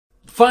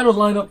final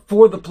lineup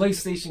for the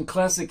PlayStation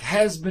Classic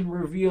has been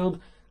revealed.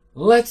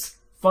 Let's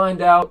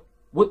find out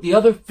what the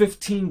other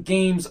 15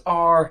 games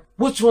are,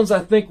 which ones I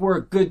think were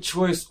a good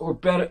choice or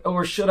better,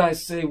 or should I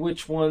say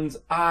which ones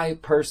I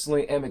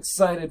personally am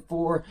excited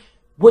for,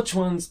 which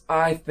ones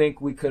I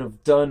think we could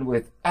have done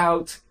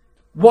without,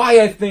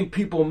 why I think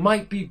people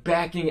might be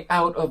backing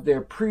out of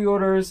their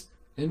pre-orders,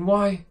 and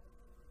why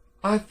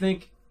I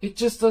think it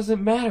just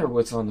doesn't matter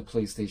what's on the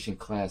PlayStation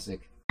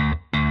Classic.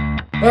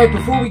 Alright,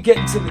 before we get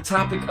into the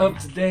topic of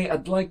today,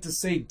 I'd like to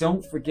say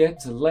don't forget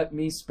to let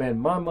me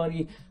spend my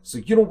money so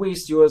you don't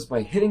waste yours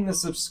by hitting the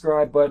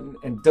subscribe button,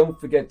 and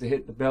don't forget to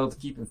hit the bell to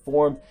keep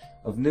informed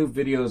of new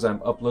videos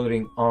I'm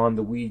uploading on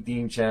the We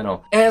Deem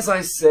channel. As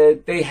I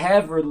said, they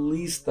have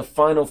released the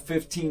final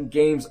 15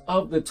 games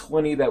of the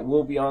 20 that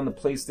will be on the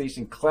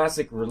PlayStation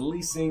Classic,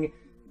 releasing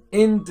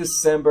in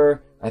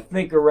December, I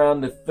think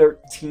around the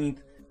 13th.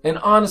 And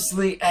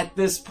honestly, at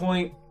this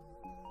point,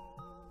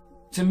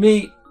 to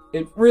me,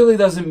 it really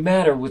doesn't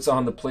matter what's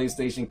on the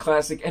PlayStation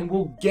Classic, and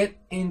we'll get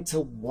into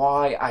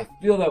why I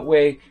feel that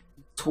way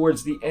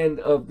towards the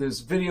end of this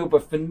video.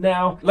 But for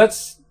now,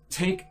 let's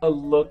take a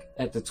look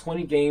at the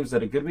 20 games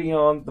that are going to be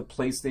on the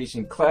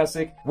PlayStation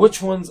Classic,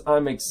 which ones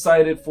I'm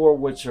excited for,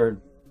 which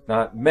are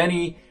not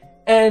many,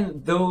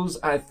 and those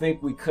I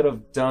think we could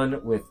have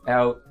done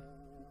without,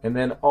 and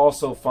then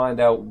also find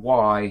out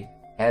why,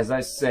 as I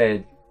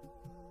said,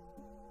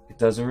 it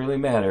doesn't really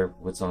matter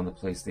what's on the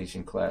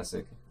PlayStation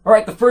Classic.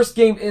 Alright, the first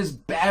game is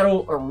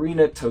Battle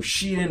Arena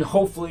Toshiden.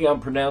 Hopefully I'm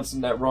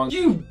pronouncing that wrong.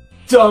 You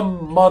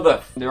dumb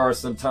mother! There are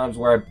some times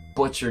where I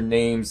butcher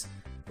names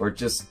or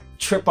just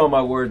trip on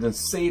my words and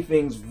say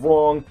things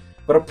wrong,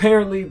 but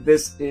apparently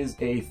this is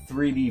a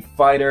 3D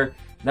fighter.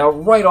 Now,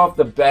 right off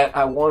the bat,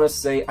 I want to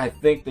say I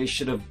think they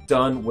should have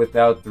done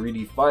without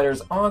 3D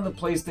fighters on the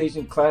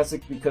PlayStation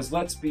Classic, because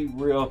let's be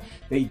real,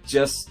 they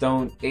just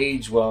don't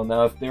age well.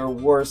 Now, if there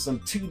were some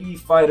 2D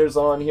fighters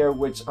on here,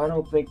 which I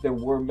don't think there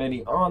were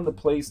many on the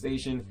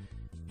PlayStation,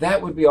 that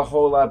would be a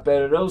whole lot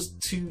better. Those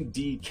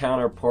 2D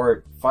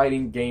counterpart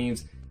fighting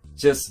games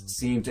just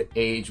seem to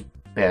age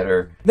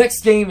better.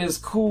 Next game is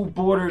Cool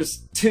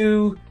Borders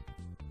 2.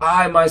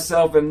 I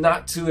myself am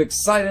not too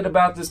excited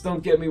about this,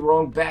 don't get me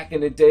wrong. Back in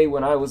the day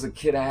when I was a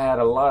kid, I had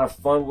a lot of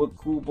fun with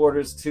Cool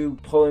Borders 2,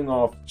 pulling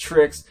off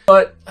tricks.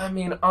 But, I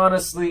mean,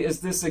 honestly, is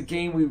this a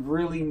game we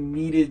really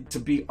needed to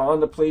be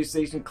on the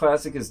PlayStation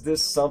Classic? Is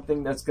this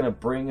something that's going to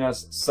bring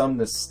us some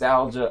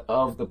nostalgia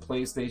of the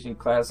PlayStation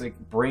Classic,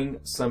 bring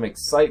some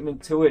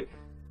excitement to it?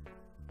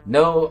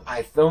 No,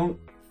 I don't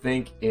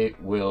think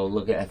it will.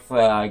 Look at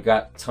that, I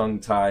got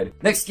tongue-tied.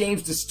 Next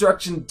game's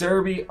Destruction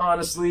Derby.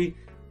 Honestly,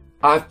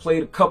 I've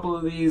played a couple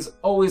of these,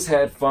 always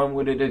had fun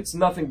with it. It's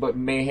nothing but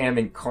mayhem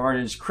and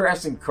carnage,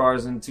 crashing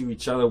cars into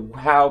each other.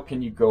 How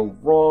can you go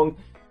wrong?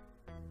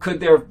 Could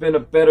there have been a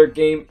better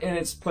game in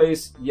its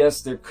place?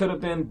 Yes, there could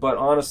have been, but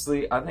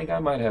honestly, I think I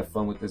might have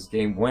fun with this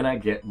game when I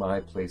get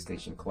my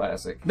PlayStation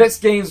Classic. Next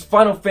game is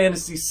Final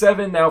Fantasy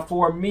VII. Now,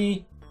 for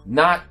me,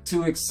 not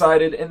too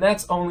excited, and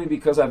that's only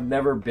because I've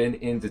never been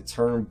into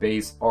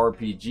turn-based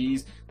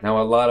RPGs.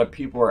 Now, a lot of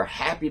people are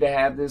happy to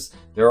have this.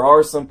 There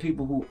are some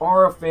people who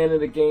are a fan of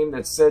the game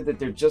that said that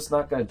they're just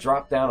not going to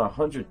drop down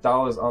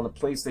 $100 on the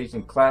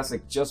PlayStation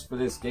Classic just for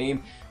this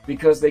game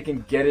because they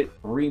can get it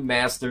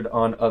remastered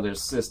on other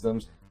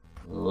systems.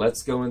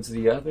 Let's go into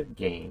the other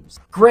games.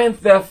 Grand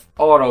Theft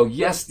Auto.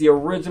 Yes, the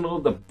original,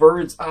 the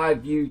bird's eye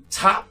view,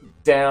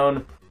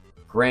 top-down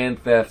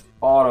Grand Theft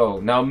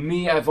Auto. Now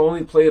me, I've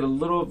only played a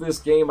little of this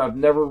game. I've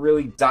never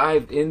really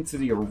dived into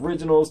the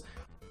originals.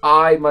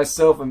 I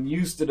myself am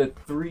used to the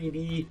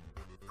 3D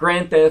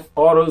Grand Theft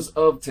Autos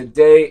of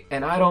today,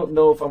 and I don't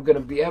know if I'm going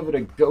to be able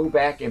to go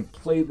back and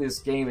play this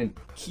game and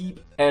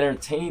keep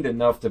entertained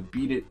enough to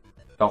beat it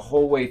the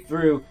whole way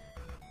through,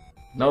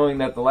 knowing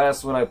that the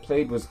last one I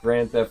played was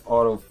Grand Theft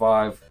Auto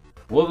 5.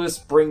 Will this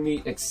bring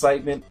me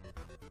excitement?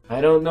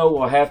 I don't know.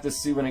 We'll have to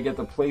see when I get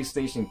the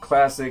PlayStation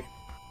Classic.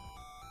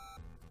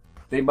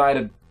 They might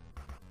have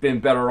been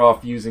better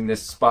off using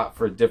this spot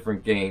for a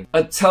different game.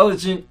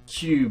 Intelligent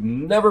Cube.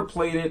 Never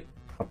played it.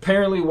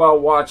 Apparently while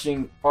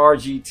watching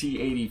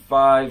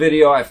RGT85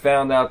 video, I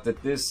found out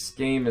that this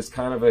game is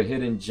kind of a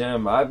hidden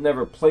gem. I've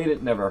never played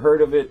it, never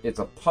heard of it. It's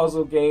a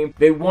puzzle game.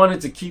 They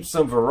wanted to keep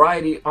some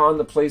variety on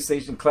the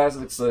PlayStation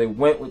Classic, so they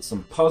went with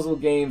some puzzle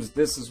games.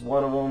 This is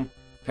one of them.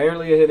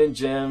 Apparently a hidden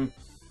gem.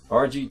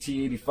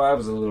 RGT85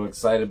 was a little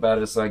excited about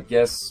it, so I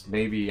guess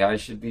maybe I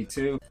should be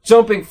too.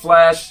 Jumping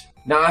Flash.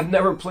 Now, I've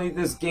never played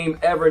this game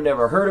ever,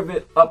 never heard of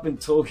it up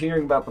until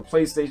hearing about the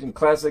PlayStation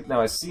Classic. Now,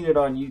 I've seen it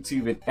on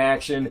YouTube in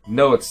action.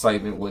 No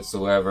excitement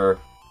whatsoever.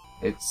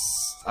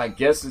 I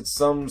guess it's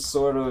some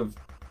sort of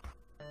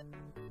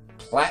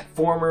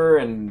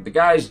platformer, and the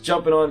guy's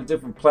jumping on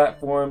different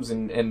platforms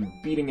and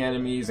beating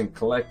enemies and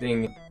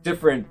collecting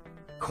different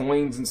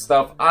coins and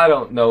stuff. I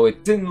don't know.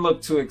 It didn't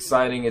look too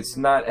exciting. It's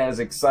not as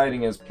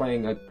exciting as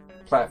playing a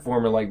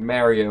platformer like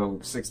Mario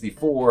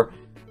 64.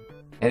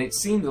 And it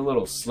seemed a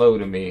little slow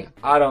to me.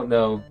 I don't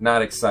know,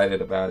 not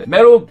excited about it.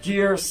 Metal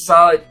Gear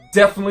Solid,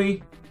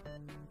 definitely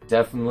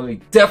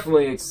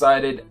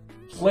excited.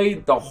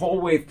 played the whole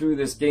way through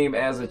this game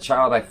as a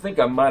child. I think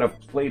I might have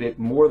played it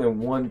more than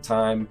one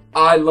time.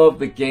 I love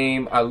the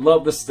game. I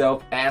love the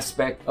stealth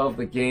aspect of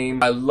the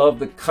game. I love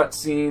the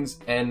cutscenes,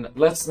 and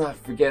let's not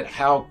forget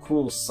how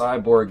cool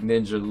Cyborg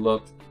Ninja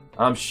looked.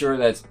 I'm sure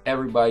that's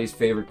everybody's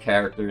favorite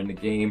character in the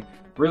game.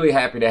 Really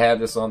happy to have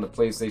this on the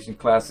PlayStation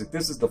Classic.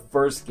 This is the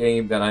first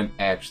game that I'm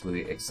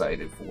actually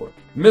excited for.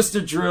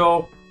 Mr.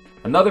 Drill,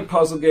 another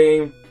puzzle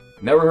game.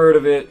 Never heard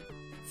of it.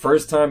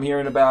 First time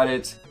hearing about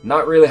it.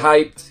 Not really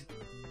hyped.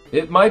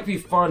 It might be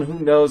fun, who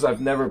knows,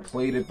 I've never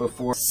played it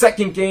before.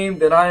 Second game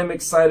that I am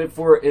excited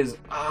for is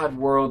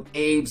Oddworld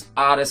Abe's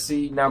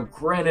Odyssey. Now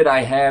granted,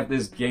 I have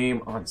this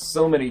game on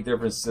so many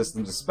different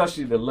systems,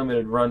 especially the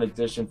limited run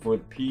edition for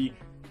the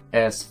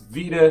PS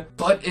Vita,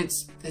 but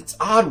it's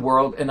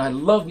Oddworld, and I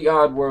love the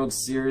Oddworld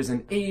series,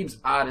 and Abe's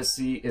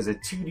Odyssey is a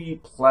 2D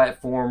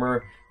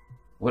platformer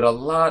with a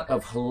lot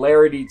of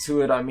hilarity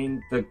to it. I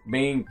mean, the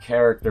main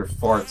character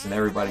farts and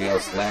everybody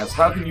else laughs.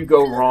 How can you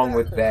go wrong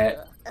with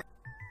that?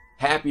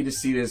 Happy to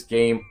see this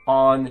game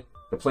on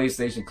the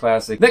PlayStation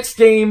Classic. Next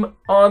game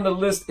on the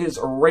list is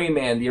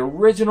Rayman, the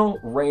original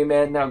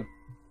Rayman. Now,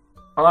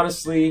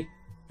 honestly,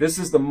 this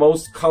is the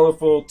most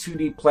colorful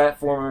 2D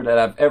platformer that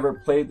I've ever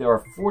played. There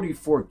are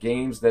 44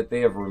 games that they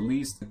have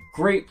released.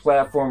 Great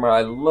platformer.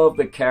 I love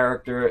the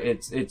character.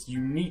 It's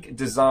unique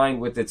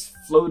design with its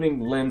floating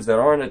limbs that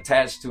aren't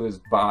attached to his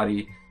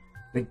body.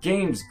 The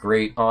game's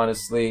great,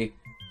 honestly.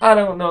 I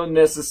don't know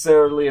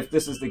necessarily if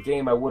this is the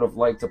game I would have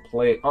liked to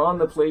play on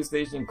the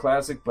PlayStation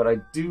Classic, but I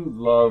do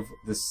love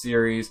the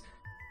series.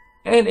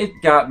 And it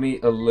got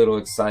me a little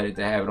excited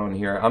to have it on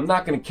here. I'm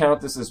not going to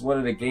count this as one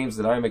of the games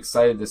that I'm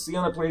excited to see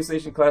on the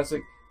PlayStation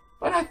Classic,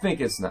 but I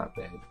think it's not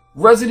bad.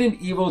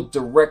 Resident Evil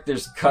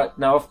Director's Cut.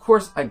 Now, of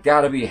course, I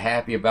gotta be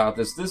happy about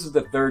this. This is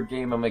the third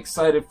game I'm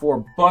excited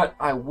for, but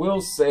I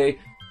will say,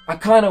 I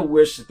kind of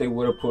wish that they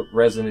would have put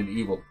Resident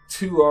Evil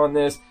 2 on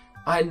this.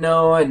 I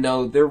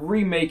know, they're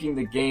remaking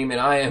the game, and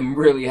I am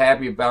really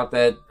happy about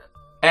that.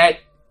 At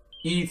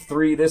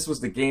E3, this was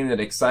the game that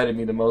excited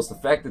me the most. The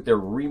fact that they're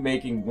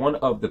remaking one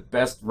of the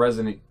best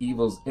Resident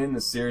Evils in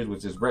the series,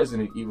 which is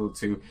Resident Evil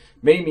 2,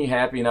 made me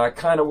happy, and I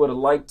kind of would have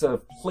liked to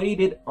have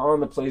played it on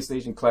the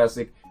PlayStation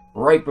Classic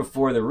right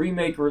before the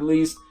remake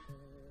released.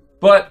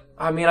 But,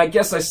 I mean, I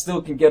guess I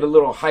still can get a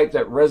little hyped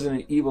at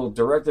Resident Evil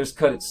Director's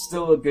Cut. It's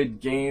still a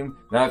good game.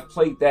 Now, I've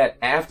played that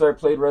after I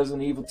played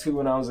Resident Evil 2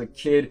 when I was a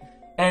kid.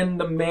 And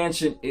the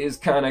mansion is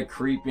kind of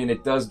creepy, and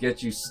it does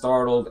get you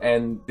startled.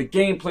 And the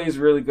gameplay is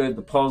really good.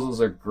 The puzzles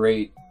are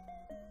great.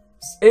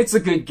 It's a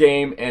good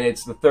game, and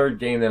it's the third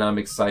game that I'm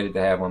excited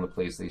to have on the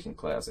PlayStation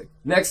Classic.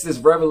 Next is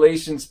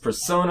Revelations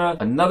Persona,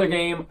 another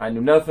game I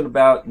knew nothing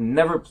about,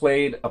 never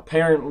played.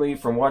 Apparently,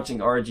 from watching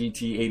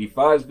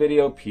RGT85's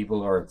video,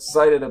 people are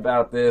excited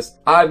about this.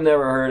 I've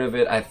never heard of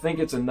it. I think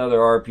it's another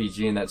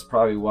RPG, and that's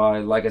probably why,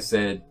 like I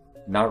said,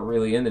 not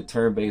really into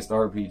turn-based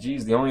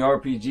RPGs. The only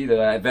RPG that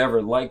I've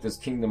ever liked is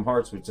Kingdom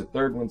Hearts, which the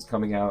third one's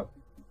coming out.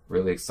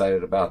 Really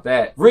excited about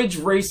that. Ridge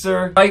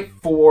Racer Type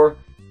 4.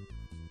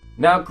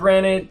 Now,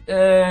 granted,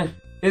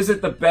 is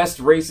it the best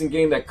racing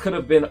game that could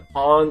have been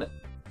on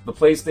the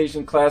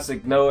PlayStation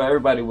Classic? No,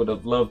 everybody would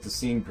have loved to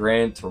see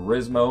Gran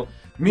Turismo.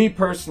 Me,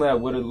 personally, I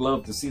would have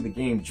loved to see the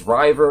game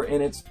Driver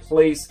in its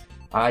place.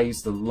 I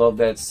used to love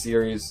that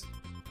series.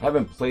 I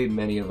haven't played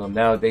many of them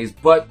nowadays,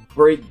 but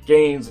great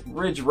games.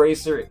 Ridge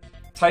Racer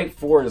Type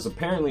 4 is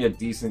apparently a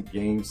decent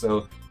game,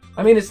 so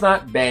I mean, it's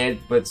not bad,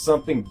 but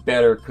something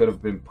better could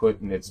have been put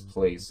in its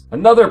place.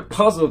 Another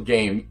puzzle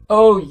game.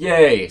 Oh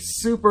yay,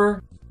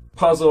 Super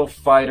Puzzle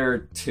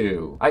Fighter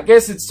 2. I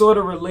guess it's sort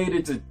of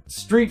related to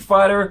Street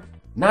Fighter.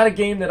 Not a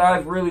game that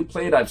I've really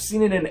played. I've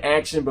seen it in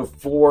action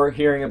before,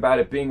 hearing about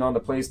it being on the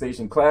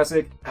PlayStation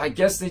Classic. I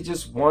guess they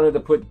just wanted to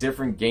put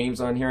different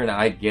games on here, and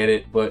I get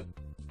it, but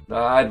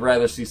I'd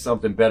rather see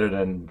something better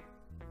than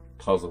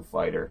Puzzle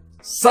Fighter.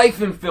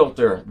 Siphon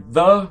Filter,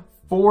 the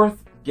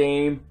fourth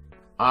game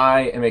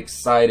I am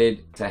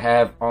excited to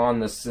have on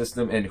the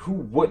system, and who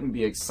wouldn't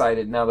be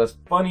excited? Now, the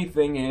funny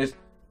thing is,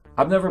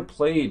 I've never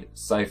played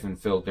Siphon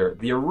Filter,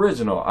 the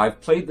original. I've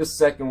played the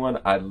second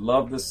one. I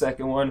love the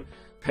second one.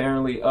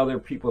 Apparently, other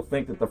people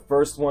think that the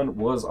first one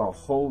was a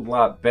whole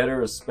lot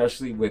better,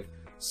 especially with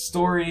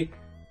story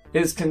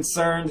is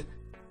concerned.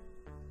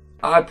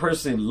 I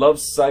personally love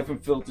Siphon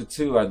Filter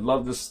 2. I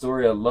love the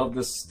story. I love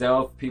the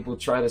stealth. People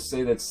try to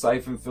say that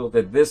Siphon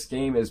Filter, this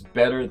game is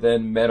better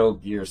than Metal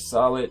Gear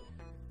Solid.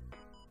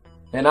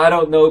 And I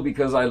don't know,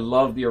 because I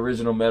love the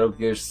original Metal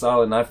Gear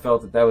Solid, and I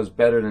felt that that was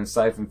better than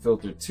Siphon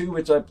Filter 2,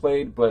 which I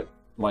played. But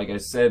like I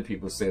said,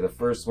 people say the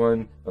first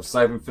one of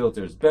Siphon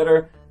Filter is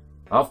better.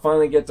 I'll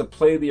finally get to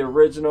play the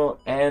original,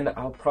 and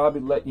I'll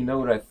probably let you know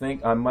what I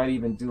think. I might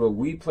even do a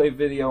We Play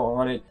video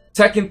on it.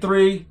 Tekken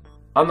 3.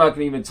 I'm not going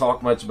to even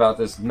talk much about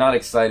this. Not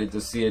excited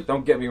to see it.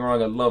 Don't get me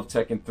wrong, I loved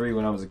Tekken 3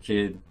 when I was a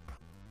kid.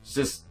 It's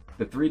just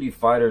the 3D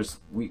fighters,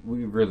 we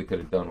really could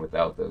have done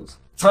without those.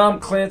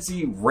 Tom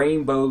Clancy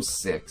Rainbow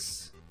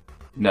Six.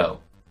 No.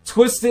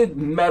 Twisted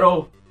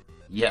Metal.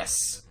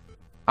 Yes.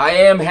 I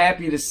am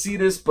happy to see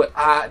this, but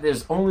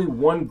there's only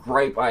one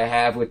gripe I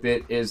have with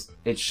it, is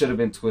it should have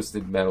been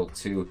Twisted Metal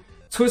 2.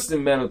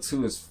 Twisted Metal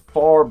 2 is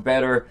far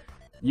better.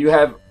 You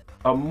have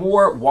a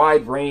more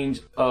wide range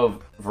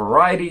of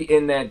variety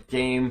in that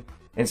game.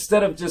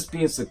 Instead of just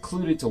being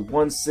secluded to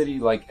one city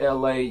like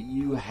LA,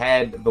 you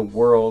had the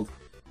world.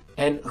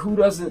 And who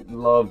doesn't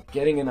love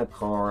getting in a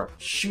car,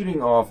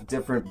 shooting off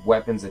different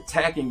weapons,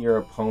 attacking your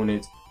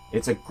opponent?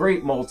 It's a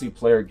great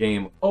multiplayer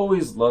game.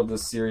 Always loved the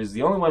series.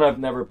 The only one I've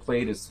never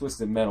played is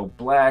Twisted Metal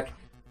Black.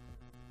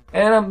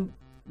 And I'm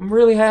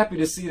really happy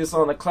to see this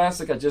on the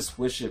Classic. I just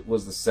wish it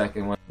was the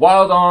second one.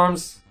 Wild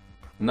Arms,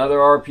 another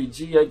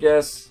RPG, I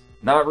guess.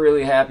 Not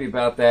really happy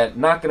about that.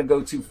 Not going to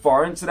go too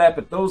far into that,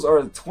 but those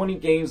are the 20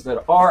 games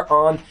that are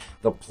on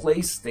the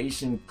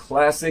PlayStation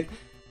Classic.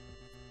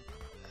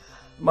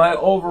 My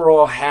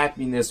overall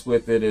happiness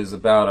with it is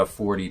about a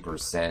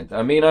 40%.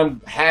 I mean,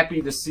 I'm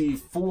happy to see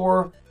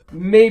 4,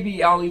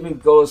 maybe I'll even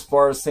go as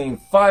far as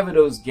saying 5 of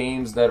those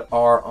games that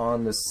are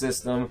on the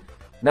system.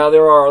 Now,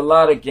 there are a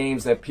lot of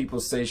games that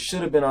people say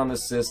should have been on the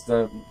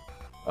system.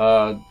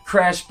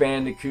 Crash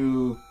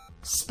Bandicoot,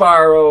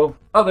 Spyro.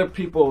 Other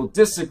people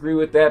disagree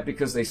with that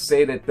because they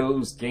say that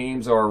those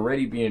games are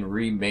already being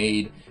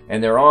remade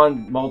and they're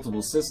on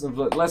multiple systems.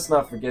 But let's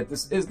not forget,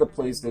 this is the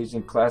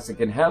PlayStation Classic,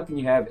 and how can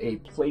you have a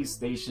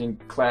PlayStation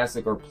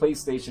Classic or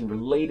PlayStation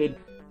related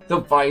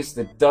device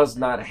that does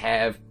not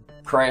have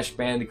Crash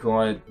Bandicoot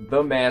on it,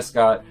 the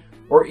mascot,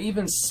 or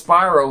even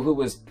Spyro, who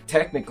was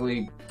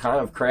technically kind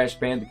of Crash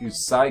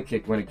Bandicoot's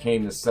sidekick when it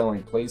came to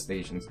selling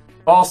PlayStations.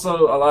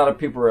 Also, a lot of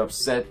people are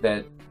upset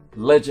that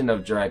Legend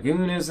of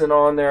Dragoon isn't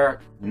on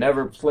there.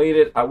 Never played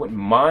it. I wouldn't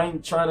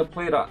mind trying to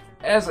play it.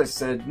 As I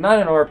said, not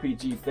an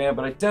RPG fan,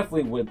 but I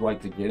definitely would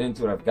like to get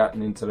into it. I've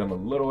gotten into them a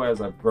little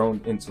as I've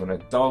grown into an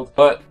adult.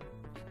 But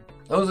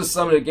those are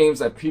some of the games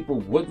that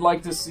people would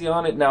like to see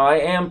on it. Now, I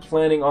am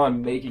planning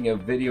on making a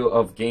video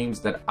of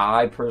games that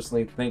I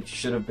personally think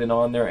should have been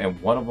on there, and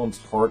one of them's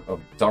Heart of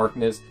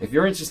Darkness. If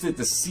you're interested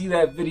to see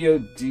that video,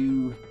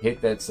 do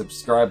hit that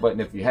subscribe button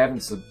if you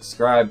haven't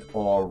subscribed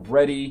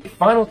already.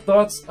 Final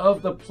thoughts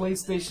of the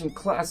PlayStation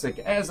Classic.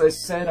 As I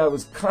said, I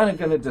was kind of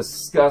going to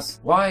discuss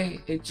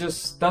why it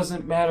just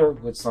doesn't matter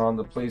what's on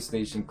the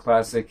PlayStation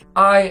Classic.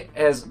 I,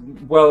 as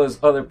well as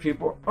other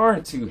people,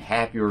 aren't too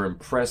happy or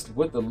impressed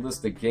with the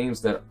list of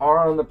games that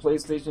are on the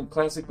PlayStation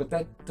Classic, but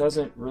that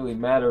doesn't really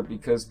matter,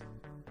 because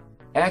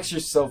ask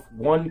yourself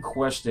one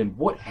question: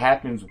 what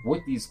happens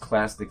with these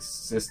classic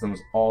systems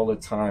all the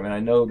time? And I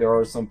know there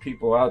are some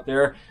people out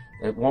there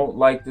that won't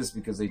like this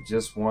because they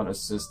just want a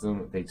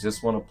system, they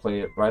just want to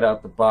play it right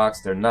out the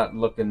box, they're not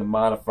looking to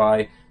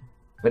modify.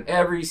 But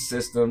every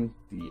system,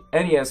 the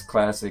NES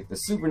Classic, the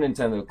Super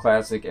Nintendo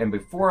Classic, and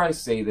before I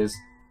say this,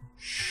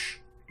 shh,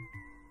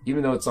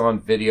 even though it's on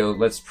video,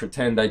 let's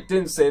pretend I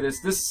didn't say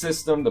this. This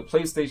system, the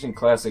PlayStation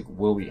Classic,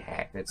 will be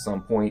hacked at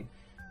some point,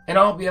 and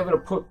I'll be able to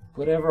put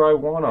whatever I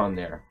want on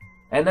there.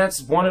 And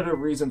that's one of the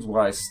reasons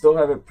why I still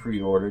have it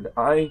pre-ordered.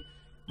 I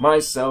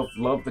myself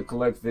love to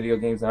collect video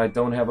games, and I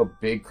don't have a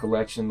big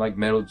collection like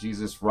Metal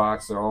Jesus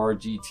Rocks or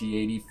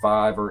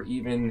RGT85 or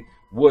even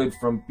Wood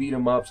from Beat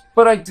 'em Ups.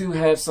 But I do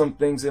have some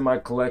things in my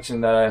collection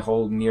that I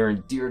hold near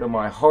and dear to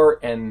my heart,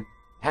 and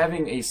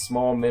having a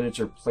small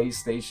miniature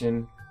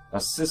PlayStation, a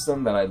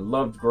system that I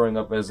loved growing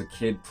up as a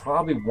kid,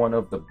 probably one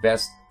of the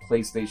best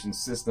PlayStation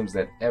systems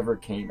that ever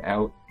came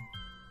out.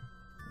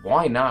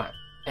 Why not?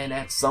 And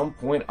at some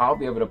point, I'll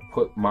be able to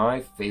put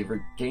my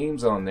favorite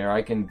games on there.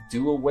 I can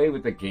do away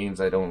with the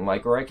games I don't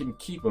like, or I can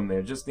keep them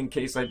there just in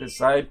case I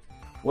decide,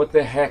 what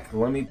the heck,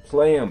 let me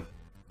play them.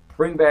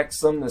 Bring back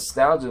some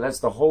nostalgia.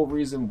 That's the whole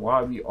reason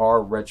why we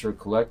are retro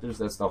collectors.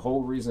 That's the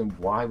whole reason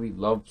why we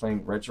love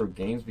playing retro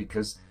games,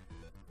 because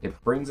it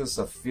brings us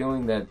a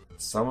feeling that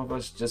some of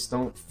us just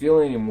don't feel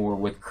anymore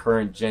with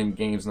current gen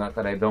games. Not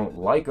that I don't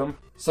like them.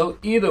 So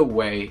either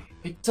way,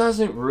 it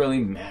doesn't really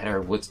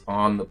matter what's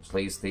on the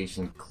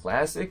PlayStation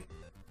Classic.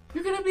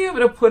 You're going to be able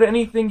to put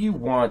anything you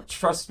want.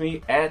 Trust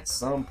me, at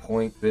some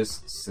point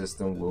this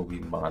system will be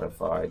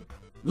modified.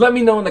 Let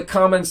me know in the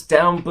comments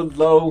down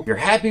below if you're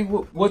happy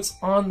with what's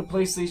on the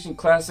PlayStation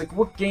Classic.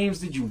 What games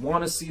did you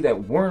want to see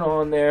that weren't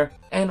on there?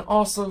 And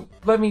also,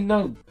 let me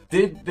know,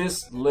 did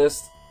this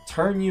list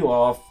turn you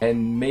off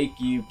and make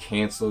you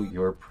cancel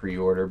your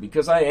pre-order?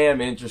 Because I am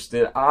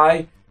interested.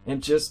 I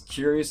am just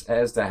curious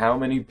as to how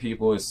many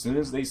people, as soon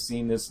as they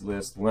seen this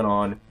list, went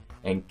on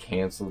and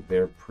canceled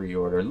their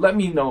pre-order. Let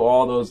me know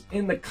all those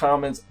in the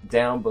comments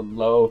down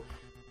below.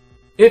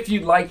 If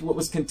you liked what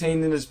was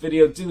contained in this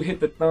video, do hit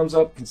the thumbs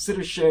up.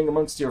 Consider sharing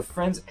amongst your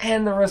friends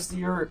and the rest of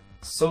your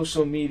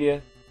social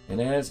media.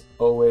 And as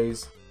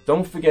always,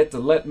 don't forget to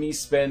let me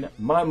spend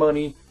my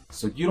money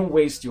so you don't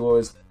waste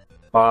yours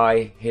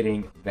by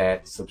hitting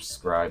that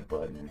subscribe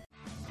button.